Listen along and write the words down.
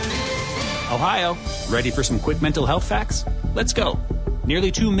Ohio, ready for some quick mental health facts? Let's go.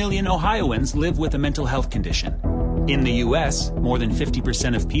 Nearly 2 million Ohioans live with a mental health condition. In the U.S., more than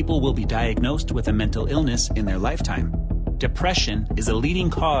 50% of people will be diagnosed with a mental illness in their lifetime. Depression is a leading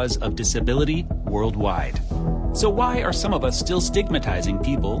cause of disability worldwide. So why are some of us still stigmatizing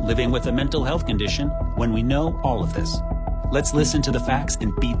people living with a mental health condition when we know all of this? Let's listen to the facts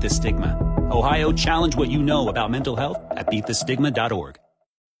and beat the stigma. Ohio, challenge what you know about mental health at beatthestigma.org.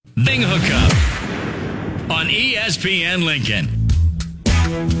 Bing Hookup on ESPN Lincoln.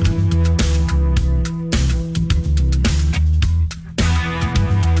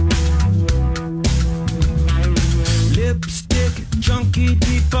 Lipstick, junkie,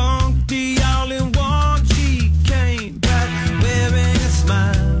 defunky, all in one. She came back wearing a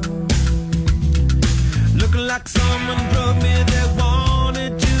smile, looking like someone drove me that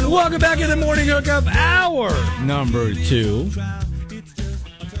wanted to. Welcome back to the Morning Hookup, hour number 2.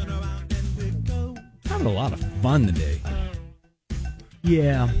 Having a lot of fun today.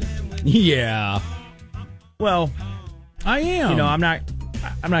 Yeah. Well, I am. You know, I'm not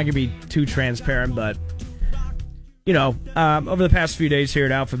going to be too transparent, but you know, over the past few days here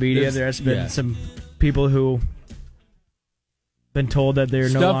at Alpha Media, there's been some people who been told that they're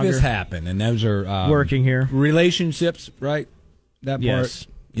no longer stuff has happened, and those are working here. Relationships, right? That part, yes.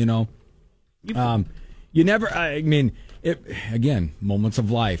 You know, you never. I mean, again, moments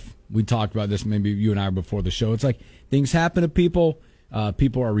of life. We talked about this, maybe you and I before the show. It's like things happen to people.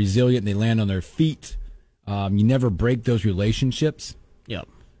 People are resilient. They land on their feet. You never break those relationships. Yep.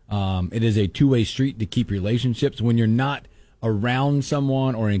 It is a two-way street to keep relationships. When you're not around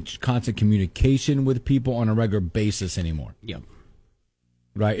someone or in constant communication with people on a regular basis anymore. Yep.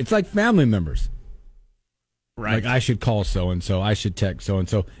 Right? It's like family members. Right. Like I should call so-and-so. I should text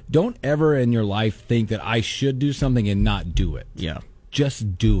so-and-so. Don't ever in your life think that I should do something and not do it. Yeah.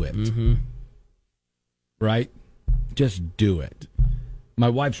 Just do it. Mm-hmm. Right? Just do it. My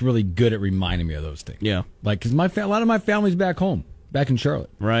wife's really good at reminding me of those things. Yeah. Like, because a lot of my family's back home, back in Charlotte.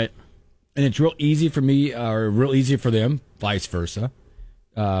 Right. And it's real easy for me, or real easy for them, vice versa.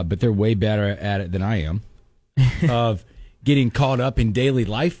 But they're way better at it than I am, of getting caught up in daily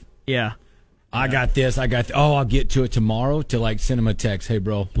life. Yeah. I got this, I'll get to it tomorrow, to like send him a text, hey,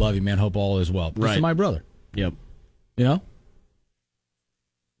 bro, love you, man, hope all is well. This is my brother. Yep. You know?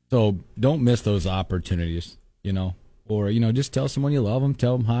 So don't miss those opportunities, you know? Or, you know, just tell someone you love them,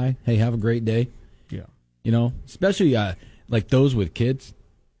 tell them hi, hey, have a great day. Yeah. You know, especially like those with kids,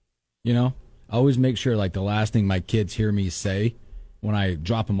 you know? I always make sure, like, the last thing my kids hear me say when I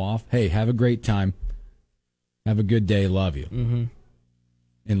drop them off, hey, have a great time, have a good day, love you. Mm-hmm.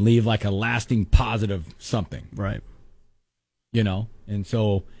 And leave, like, a lasting positive something. Right. You know? And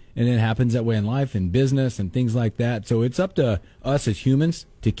so, and it happens that way in life, in business, and things like that. So it's up to us as humans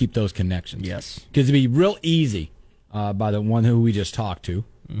to keep those connections. Yes. Because it'd be real easy, by the one who we just talked to,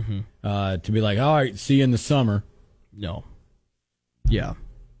 to be like, all right, see you in the summer. No. Yeah.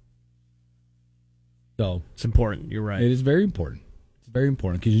 So it's important. You're right. It is very important. It's very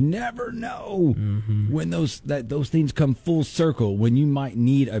important because you never know when those things come full circle, when you might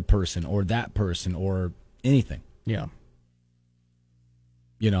need a person or that person or anything. Yeah.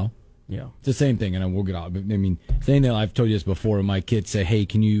 You know? Yeah. It's the same thing, and we'll get off. I mean, saying that, I've told you this before, when my kids say, hey,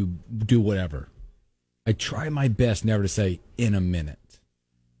 can you do whatever? I try my best never to say, in a minute.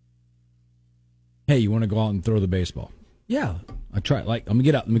 Hey, you want to go out and throw the baseball? Yeah. I try. Like, I'm going to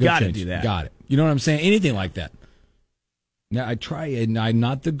get up. I'm going to go change. Do that. Got it. You know what I'm saying? Anything like that. Now, I try, and I'm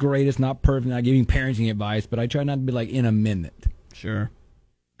not the greatest, not perfect, not giving parenting advice, but I try not to be like, in a minute. Sure.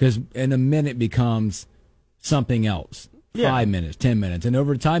 Because in a minute becomes something else. Yeah. 5 minutes, 10 minutes. And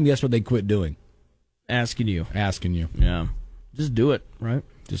over time, guess what they quit doing? Asking you. Yeah. Just do it, right?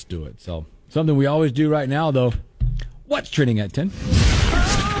 Just do it. So, something we always do right now, though. What's trending at 10?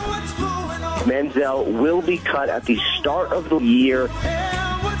 Manziel will be cut at the start of the year.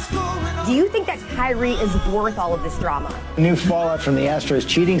 Do you think that Kyrie is worth all of this drama? New fallout from the Astros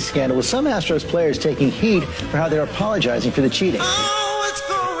cheating scandal, with some Astros players taking heat for how they're apologizing for the cheating. Here's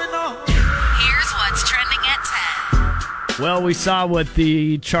what's trending at 10. Well, we saw what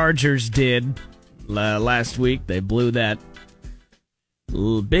the Chargers did last week. They blew that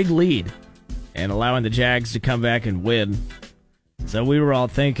big lead and allowing the Jags to come back and win. So we were all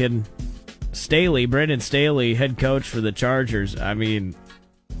thinking, Brandon Staley, head coach for the Chargers, I mean,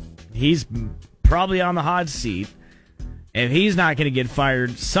 he's probably on the hot seat. If he's not going to get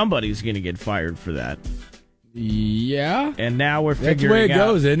fired, somebody's going to get fired for that. Yeah. And now we're figuring out... That's the way it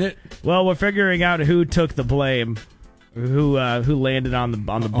goes, isn't it? Well, we're figuring out who took the blame, who landed on the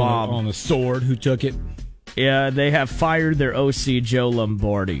bomb. On the sword, who took it. Yeah, they have fired their OC Joe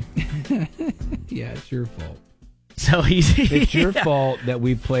Lombardi. Yeah, it's your fault. So it's your fault that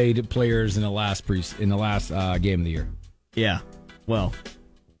we played players in the last game of the year. Yeah, well,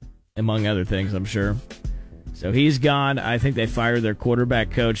 among other things, I'm sure. So he's gone. I think they fired their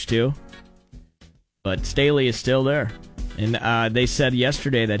quarterback coach too, but Staley is still there, and they said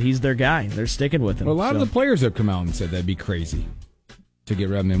yesterday that he's their guy. They're sticking with him. Well, a lot of the players have come out and said that'd be crazy to get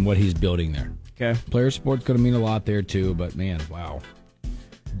rid of him and what he's building there. Okay, player support's going to mean a lot there too. But man, wow,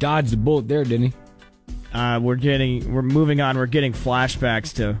 dodged the bullet there, didn't he? We're moving on. We're getting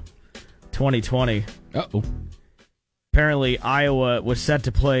flashbacks to 2020. Uh-oh. Apparently, Iowa was set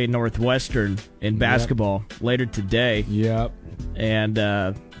to play Northwestern in basketball later today. Yep. And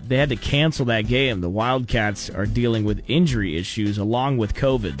they had to cancel that game. The Wildcats are dealing with injury issues along with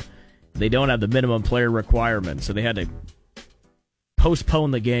COVID. They don't have the minimum player requirement, so they had to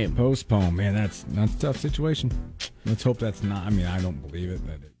postpone the game. Man, that's a tough situation. Let's hope that's not. I mean, I don't believe it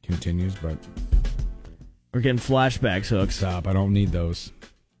that it continues, but we're getting flashbacks, Hooks. Stop. I don't need those.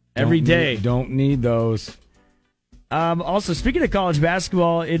 Every day. Don't need those. Also, speaking of college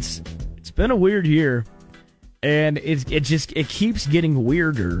basketball, it's been a weird year, and it keeps getting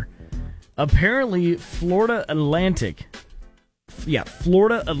weirder. Apparently, Florida Atlantic,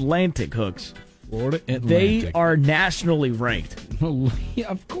 Hooks. Florida Atlantic. They are nationally ranked. Yeah,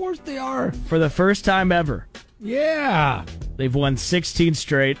 of course they are. For the first time ever. Yeah. They've won 16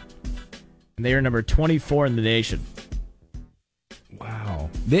 straight, and they are number 24 in the nation. Wow.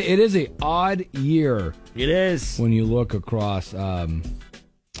 It is an odd year. It is. When you look across the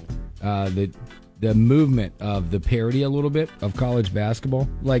movement of the parity a little bit of college basketball.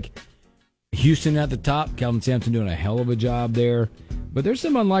 Like Houston at the top, Calvin Sampson doing a hell of a job there. But there's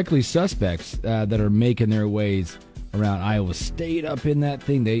some unlikely suspects that are making their ways around. Iowa State up in that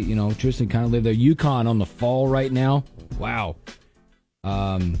thing. They, Tristan kind of lived there. UConn on the fall right now. Wow.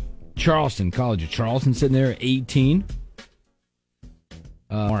 Charleston, College of Charleston sitting there at 18.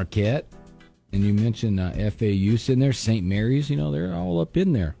 Marquette, and you mentioned FAU sitting there, St. Mary's, they're all up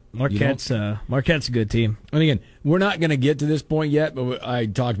in there. Marquette's a good team. And again, we're not going to get to this point yet, but I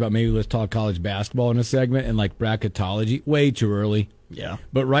talked about maybe let's talk college basketball in a segment and like bracketology. Way too early. Yeah.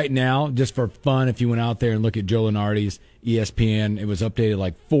 But right now, just for fun, if you went out there and look at Joe Lunardi's ESPN, it was updated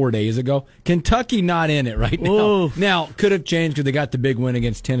like 4 days ago. Kentucky not in it right now. Ooh. Now, could have changed because they got the big win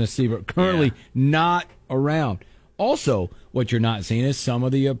against Tennessee, but currently not around. Also, what you're not seeing is some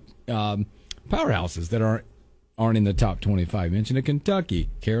of the powerhouses that aren't in the top 25. Mention of Kentucky,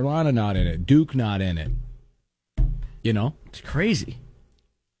 Carolina not in it, Duke not in it. It's crazy.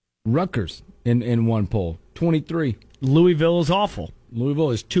 Rutgers in one poll, 23. Louisville is awful. Louisville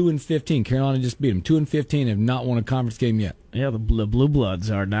is 2-15. Carolina just beat them 2-15. Have not won a conference game yet. Yeah, the Blue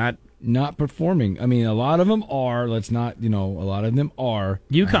Bloods are not performing. I mean, a lot of them are. Let's not. A lot of them are.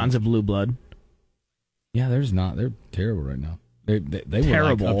 UConn's a blue blood. Yeah, there's not. They're terrible right now. They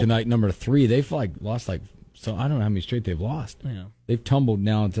terrible. were up to night number 3. They've lost so I don't know how many straight they've lost. Yeah. They've tumbled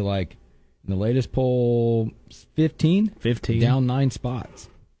down to in the latest poll 15. 15. Down 9 spots.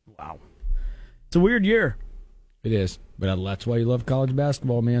 Wow. It's a weird year. It is, but that's why you love college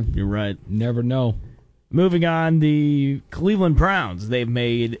basketball, man. You're right. Never know. Moving on, the Cleveland Browns. They've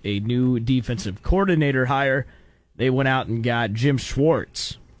made a new defensive coordinator hire. They went out and got Jim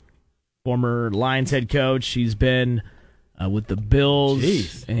Schwartz, former Lions head coach. He's been with the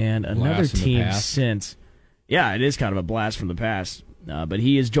Bills and another team since. Yeah, it is kind of a blast from the past. But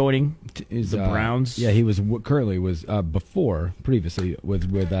he is joining the Browns. Yeah, he was previously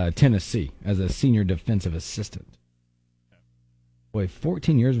with Tennessee as a senior defensive assistant. Boy,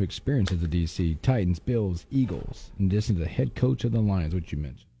 14 years of experience as a DC, Titans, Bills, Eagles, in addition to the head coach of the Lions, which you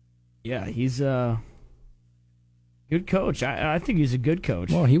mentioned. Yeah, he's a good coach. I think he's a good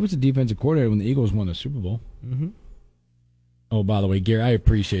coach. Well, he was a defensive coordinator when the Eagles won the Super Bowl. Mm-hmm. Oh, by the way, Gary, I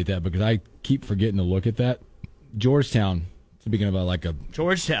appreciate that because I keep forgetting to look at that. Georgetown, speaking of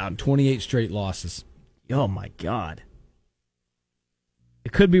Georgetown, 28 straight losses. Oh, my God.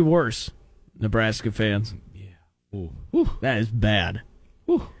 It could be worse, Nebraska fans. Ooh. That is bad.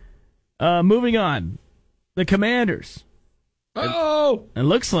 Moving on. The Commanders. Oh! It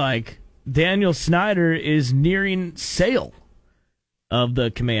looks like Daniel Snyder is nearing sale of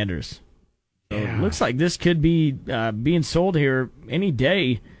the Commanders. So It looks like this could be being sold here any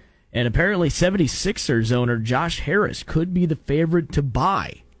day. And apparently 76ers owner Josh Harris could be the favorite to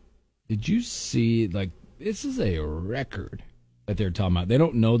buy. Did you see, this is a record that they're talking about. They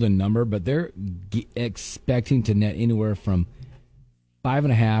don't know the number, but they're expecting to net anywhere from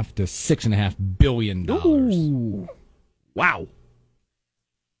 $5.5 to $6.5 billion. Ooh. Wow.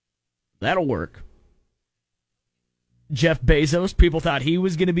 That'll work. Jeff Bezos, people thought he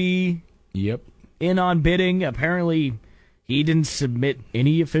was going to be in on bidding. Apparently, he didn't submit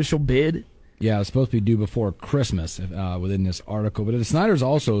any official bid. Yeah, it's supposed to be due before Christmas within this article. But the Snyder's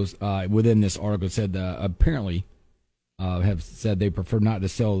also, within this article, said apparently have said they prefer not to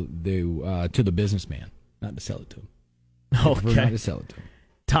sell to the businessman, not to sell it to him. Okay. Not to sell it to him.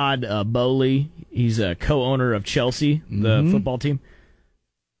 Todd Bowley, he's a co-owner of Chelsea, the football team.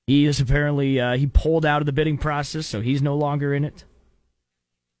 He is apparently, he pulled out of the bidding process, so he's no longer in it.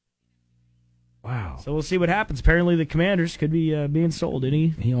 Wow. So we'll see what happens. Apparently the Commanders could be being sold.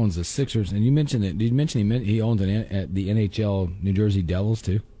 He owns the Sixers, and you mentioned it. Did you mention he owns the NHL New Jersey Devils,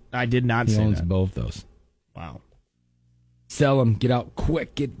 too? I did not say that. He owns both those. Wow. Sell him. Get out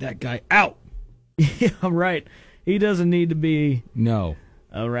quick. Get that guy out. Yeah, right. He doesn't need to be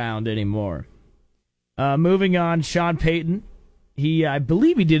around anymore. Moving on, Sean Payton. I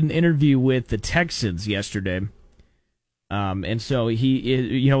believe he did an interview with the Texans yesterday. And so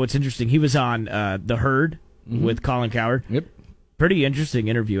what's interesting, he was on The Herd with Colin Cowherd. Yep. Pretty interesting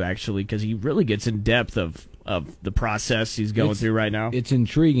interview, actually, because he really gets in depth of the process he's going through right now. It's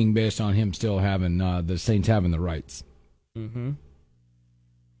intriguing based on him still having the Saints having the rights. Mm-hmm.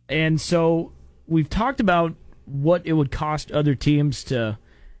 And so we've talked about what it would cost other teams to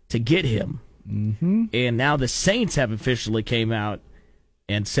get him. Mm-hmm. And now the Saints have officially came out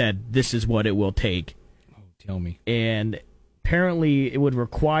and said this is what it will take. Oh, tell me. And apparently it would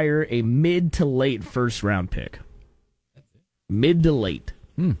require a mid to late first round pick. Mid to late.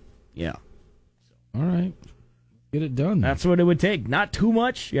 Yeah. All right. Get it done. That's what it would take. Not too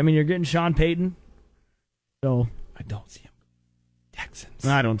much. I mean, you're getting Sean Payton. So I don't see him. Texans.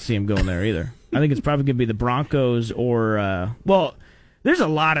 I don't see him going there either. I think it's probably going to be the Broncos or, there's a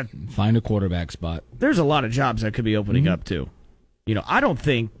lot of... Find a quarterback spot. There's a lot of jobs that could be opening up, too. I don't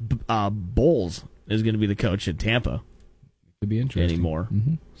think Bowles is going to be the coach at Tampa. Could be interesting. Anymore.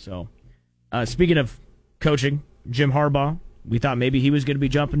 Mm-hmm. So, speaking of coaching, Jim Harbaugh, we thought maybe he was going to be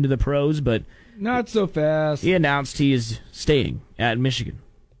jumping to the pros, but... Not so fast. He announced he is staying at Michigan.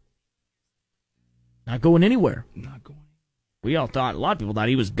 Not going anywhere. Not going. We all thought, a lot of people thought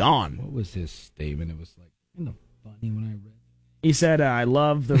he was gone. What was his statement? It was like, kind of funny when I read it. He said, I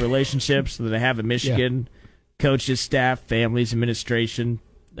love the relationships that I have at Michigan, coaches, staff, families, administration,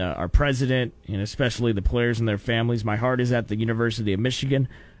 our president, and especially the players and their families. My heart is at the University of Michigan.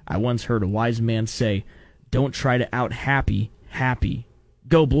 I once heard a wise man say, don't try to out-happy.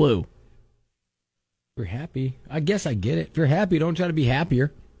 Go blue. If you're happy, I guess I get it. If you're happy, don't try to be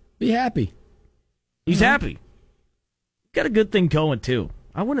happier. Be happy. He's happy. Got a good thing going, too.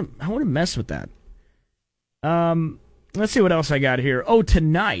 I wouldn't mess with that. Let's see what else I got here. Oh,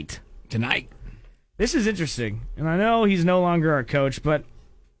 tonight. This is interesting. And I know he's no longer our coach, but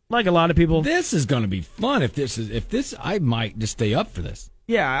like a lot of people... This is going to be fun. If this, I might just stay up for this.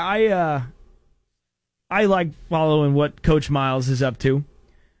 Yeah, I like following what Coach Miles is up to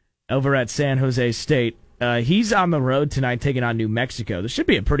over at San Jose State. He's on the road tonight taking on New Mexico. This should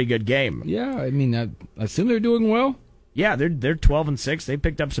be a pretty good game. Yeah, I mean, I assume they're doing well. Yeah, they're 12-6. They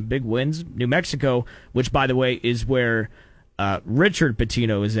picked up some big wins. New Mexico, which by the way is where Richard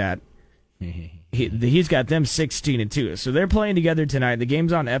Pitino is at. He's got them 16-2. So they're playing together tonight. The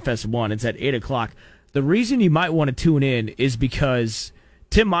game's on FS1. It's at 8:00. The reason you might want to tune in is because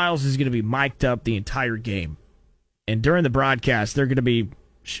Tim Miles is going to be mic'd up the entire game, and during the broadcast, they're going to be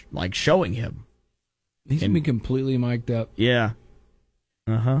showing him. He's going to be completely mic'd up. Yeah.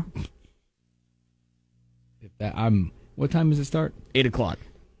 What time does it start? 8:00.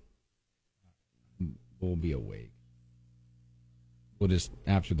 We'll be awake. We'll just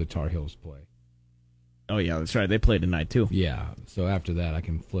after the Tar Heels play. Oh yeah, that's right. They play tonight too. Yeah. So after that, I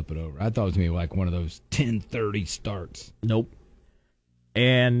can flip it over. I thought it was gonna be like one of those 10:30 starts. Nope.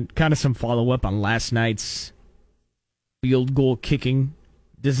 And kind of some follow up on last night's field goal kicking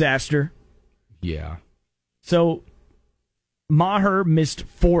disaster. Yeah. So Maher missed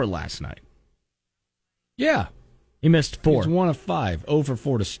 4 last night. Yeah. He missed 4. He's 1 of 5, 0 for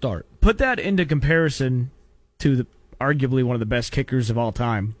 4 to start. Put that into comparison to arguably one of the best kickers of all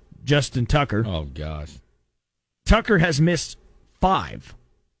time, Justin Tucker. Oh, gosh. Tucker has missed 5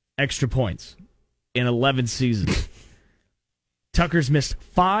 extra points in 11 seasons. Tucker's missed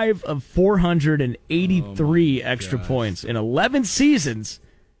 5 of 483 extra points in 11 seasons.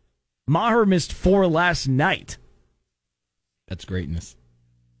 Maher missed 4 last night. That's greatness.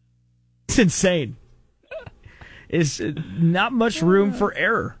 It's insane. It's not much room for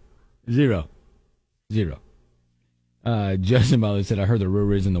error. Zero. Justin Butler said, I heard the real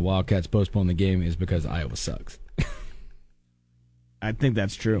reason the Wildcats postponed the game is because Iowa sucks. I think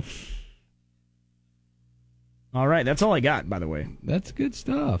that's true. All right, that's all I got, by the way. That's good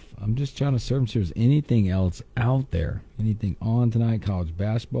stuff. I'm just trying to search if there's anything else out there. Anything on tonight? College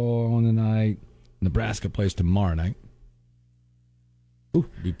basketball on tonight. Nebraska plays tomorrow night. Ooh,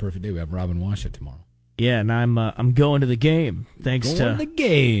 be a perfect day. We have Robin Washut tomorrow. Yeah, and I'm going to the game. Thanks to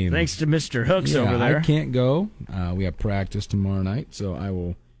Mr. Hooks over there. I can't go. We have practice tomorrow night, so I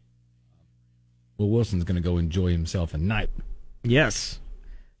will. Will Wilson's going to go enjoy himself a night. Yes,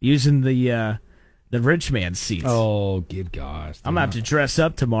 using the rich man seats. Oh, good gosh! I'm gonna have to dress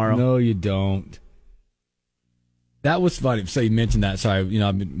up tomorrow. No, you don't. That was funny. So you mentioned that. So I've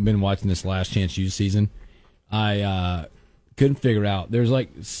been watching this Last Chance U season. I couldn't figure out. There's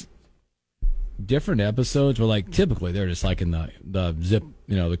like different episodes where, like, typically they're just like in the zip,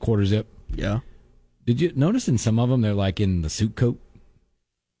 the quarter zip. Yeah. Did you notice in some of them they're like in the suit coat?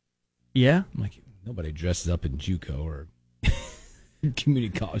 Yeah. I'm like, nobody dresses up in JUCO or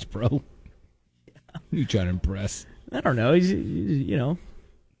community college pro. Who are you trying to impress? I don't know. He's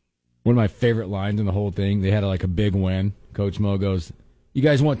One of my favorite lines in the whole thing, they had like a big win. Coach Mo goes, "You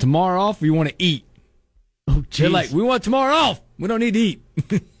guys want tomorrow off or you want to eat?" Oh, geez. They're like, "We want tomorrow off. We don't need to eat."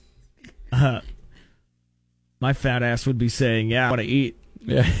 My fat ass would be saying, "Yeah, I want to eat."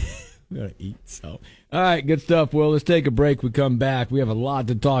 Yeah, we got to eat. So, all right, good stuff. Well, let's take a break. We come back. We have a lot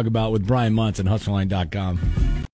to talk about with Brian Muntz and Hustlerline.com.